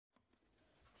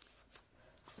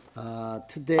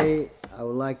Today I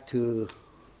would like to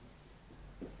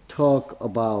talk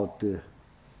about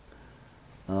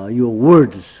your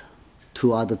words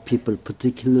to other people,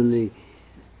 particularly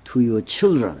to your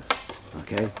children.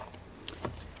 Okay.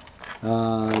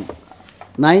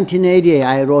 1988,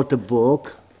 I wrote a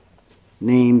book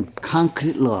named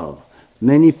Concrete Love.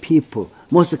 Many people,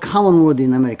 most common word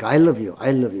in America, I love you,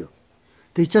 I love you.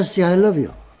 They just say I love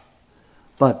you.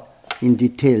 But in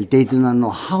detail, they do not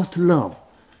know how to love.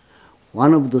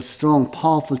 One of the strong,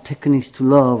 powerful techniques to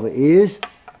love is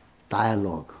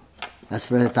dialogue. As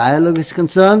far as dialogue is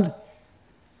concerned,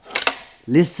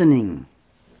 listening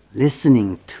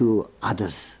to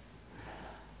others,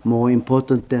 more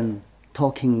important than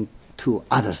talking to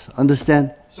others.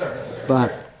 Understand? Sure.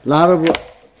 But a lot of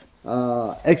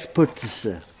experts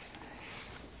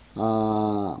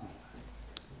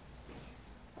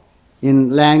in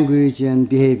language and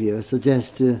behavior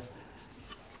suggest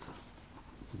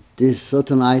these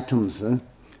certain items.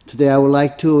 Today I would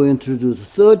like to introduce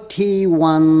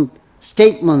 31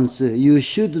 statements you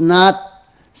should not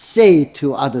say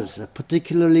to others,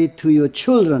 particularly to your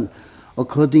children,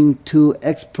 according to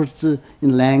experts in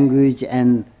language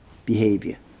and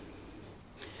behavior.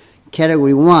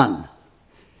 Category 1.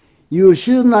 You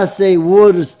should not say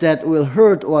words that will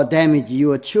hurt or damage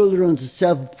your children's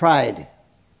self-pride.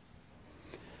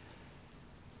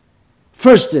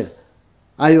 First,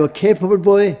 are you a capable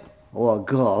boy or a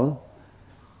girl?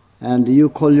 And you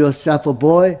call yourself a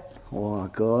boy or a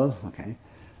girl? Okay.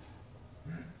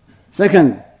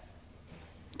 Second,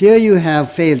 there you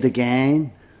have failed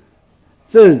again.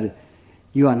 Third,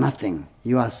 you are nothing.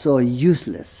 You are so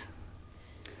useless.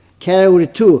 Category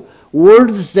 2,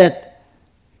 words that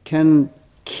can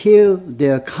kill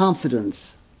their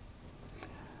confidence.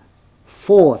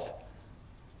 Fourth,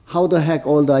 how the heck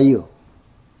old are you?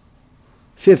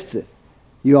 Fifth,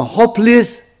 you are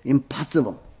hopeless,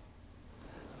 impossible.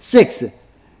 Sixth,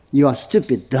 you are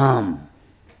stupid, dumb.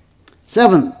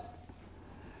 Seven,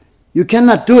 you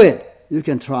cannot do it. You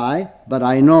can try, but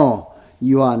I know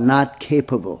you are not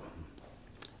capable.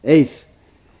 Eighth,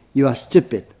 you are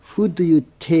stupid. Who do you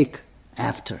take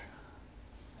after?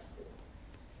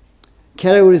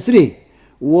 Category 3,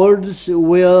 words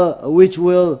which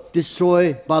will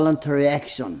destroy voluntary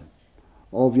action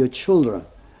of your children.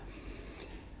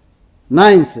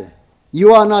 Ninth,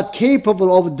 you are not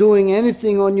capable of doing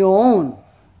anything on your own,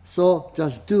 so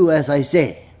just do as I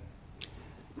say.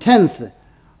 10th,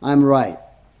 I'm right.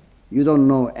 You don't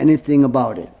know anything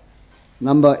about it.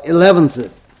 Number 11th,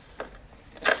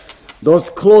 those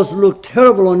clothes look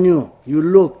terrible on you. You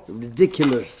look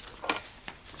ridiculous.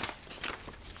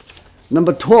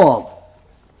 Number 12,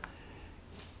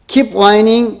 keep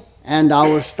whining and I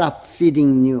will stop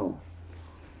feeding you.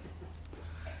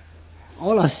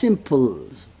 All are simple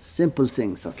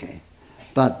things, okay?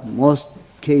 But most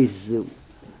cases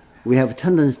we have a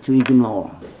tendency to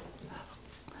ignore.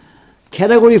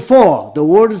 Category 4, the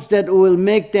words that will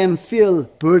make them feel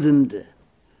burdened.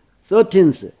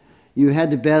 13th, you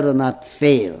had better not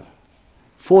fail.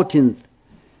 14th,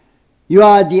 you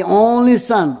are the only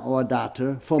son or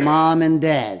daughter for mom and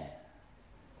dad.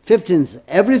 15th,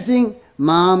 everything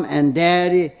mom and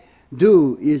daddy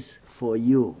do is for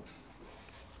you.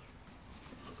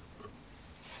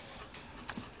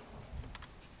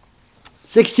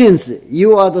 16th,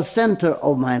 you are the center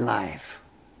of my life.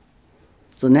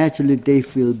 So naturally they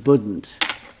feel burdened.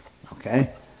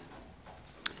 Okay?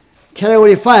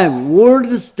 Category 5,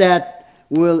 words that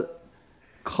will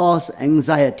cause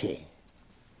anxiety.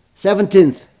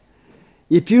 17th,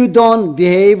 if you don't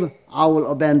behave, I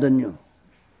will abandon you.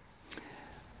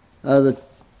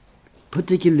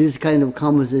 Particularly this kind of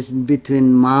conversation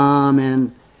between mom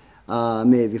and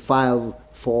maybe 5,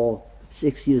 4,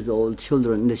 6 years old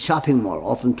children in the shopping mall,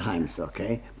 oftentimes,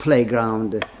 okay?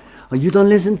 Playground. Oh, you don't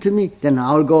listen to me? Then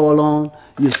I'll go alone.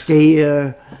 You stay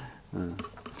here.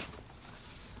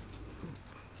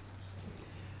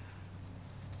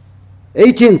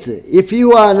 18th, if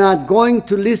you are not going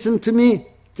to listen to me,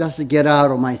 just get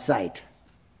out of my sight.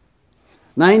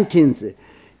 19th,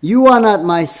 you are not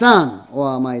my son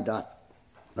or my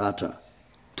daughter.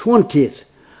 20th,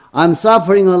 I'm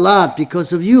suffering a lot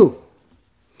because of you.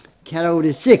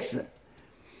 Category 6,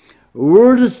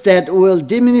 words that will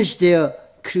diminish their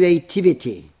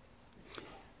creativity.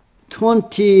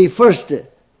 21st,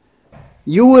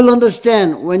 you will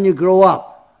understand when you grow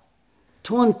up.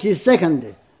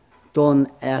 22nd,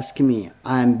 don't ask me,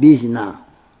 I'm busy now.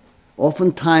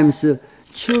 Oftentimes,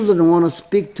 children want to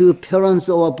speak to parents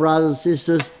or brothers,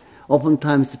 sisters.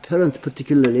 Oftentimes, parents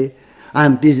particularly,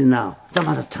 I'm busy now, some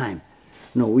other time.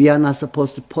 No, we are not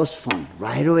supposed to postpone.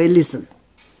 Right away listen.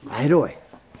 Right away.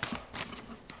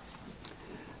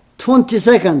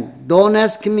 22nd, don't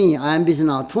ask me, I am busy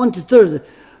now. 23rd,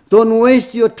 don't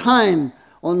waste your time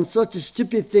on such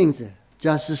stupid things.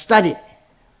 Just study.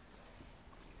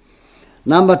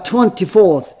 Number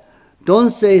 24th, don't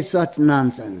say such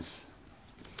nonsense.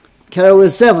 Category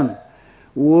 7,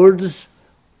 words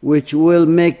which will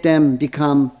make them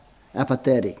become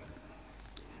apathetic.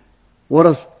 What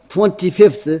a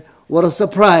 25th, what a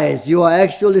surprise, you are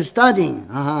actually studying.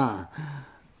 Aha.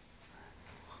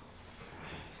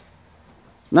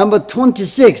 Number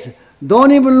 26,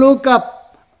 don't even look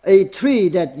up a tree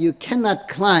that you cannot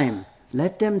climb.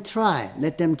 Let them try,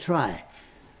 let them try.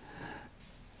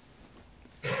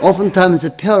 Oftentimes the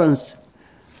parents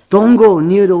don't go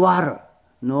near the water.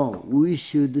 No, we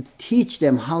should teach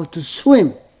them how to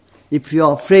swim. If you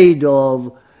are afraid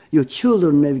of your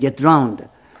children maybe get drowned,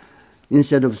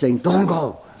 instead of saying, don't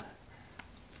go.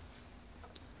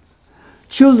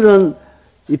 Children,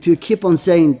 if you keep on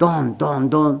saying, don't,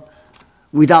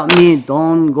 without me,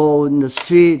 don't go in the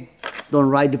street, don't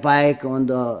ride the bike on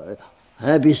the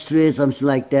heavy street, something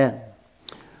like that,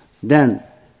 then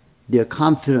their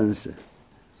confidence,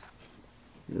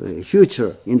 in the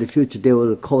future, they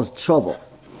will cause trouble.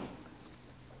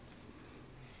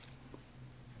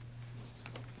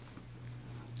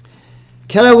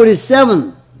 Category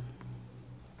 7.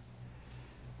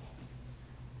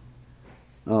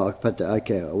 Oh, but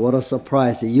okay, what a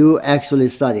surprise. You actually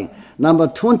studying. Number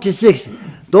 26,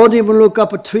 don't even look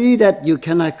up a tree that you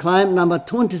cannot climb. Number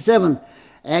 27,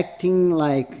 acting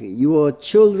like your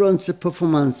children's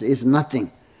performance is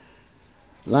nothing,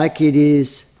 like it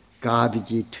is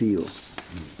garbage to you.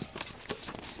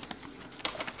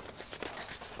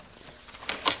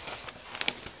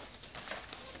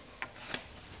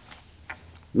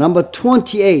 Number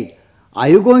 28, are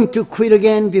you going to quit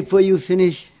again before you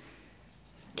finish?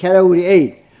 Category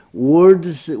 8,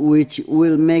 words which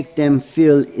will make them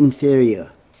feel inferior.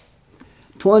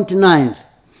 29th,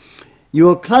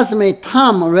 your classmate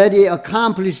Tom already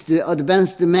accomplished the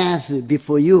advanced math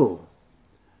before you.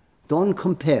 Don't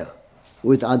compare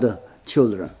with other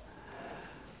children.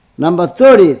 Number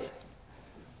 30th,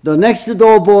 the next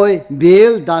door boy,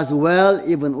 Bill, does well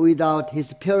even without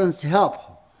his parents' help.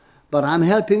 But I'm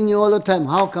helping you all the time.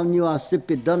 How come you are a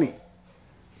stupid dummy?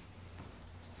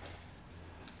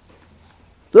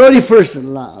 31st,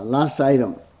 last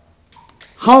item.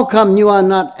 How come you are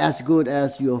not as good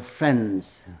as your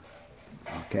friends?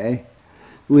 Okay?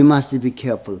 We must be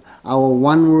careful. Our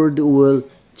one word will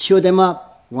cheer them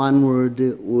up. One word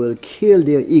will kill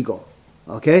their ego.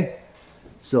 Okay?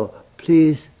 So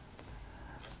please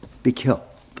be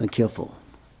careful.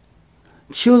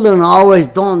 Children always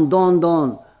don't.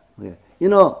 Okay. You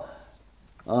know,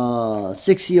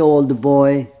 6-year-old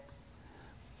boy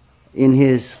in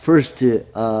his first,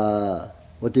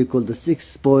 what do you call the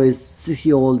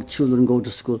 6-year-old children go to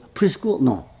school? Preschool?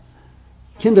 No.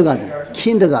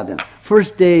 Kindergarten.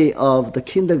 First day of the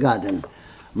kindergarten,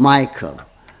 Michael.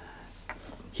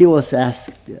 He was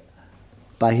asked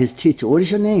by his teacher, what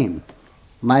is your name?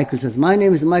 Michael says, my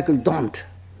name is Michael Don't.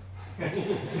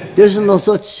 There's no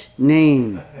such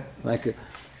name like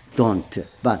Don't.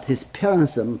 But his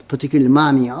parents, particularly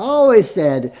mommy, always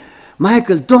said,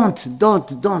 Michael, don't.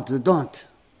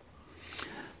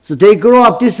 So they grow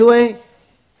up this way.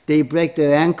 They break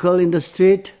their ankle in the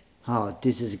street. Oh,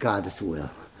 this is God's will.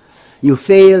 You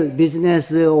fail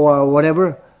business or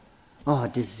whatever. Oh,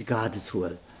 this is God's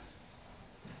will.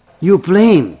 You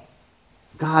blame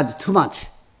God too much.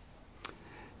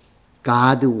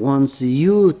 God wants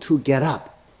you to get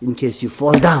up in case you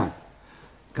fall down.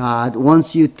 God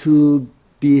wants you to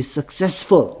be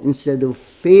successful instead of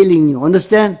failing you.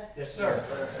 Understand? Yes, sir.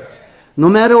 No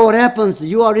matter what happens,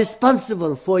 you are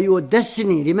responsible for your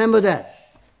destiny. Remember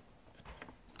that.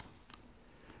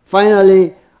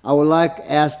 Finally, I would like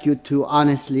to ask you to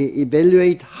honestly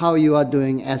evaluate how you are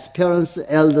doing as parents,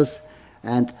 elders,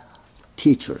 and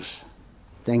teachers.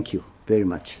 Thank you very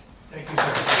much. Thank you,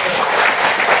 sir.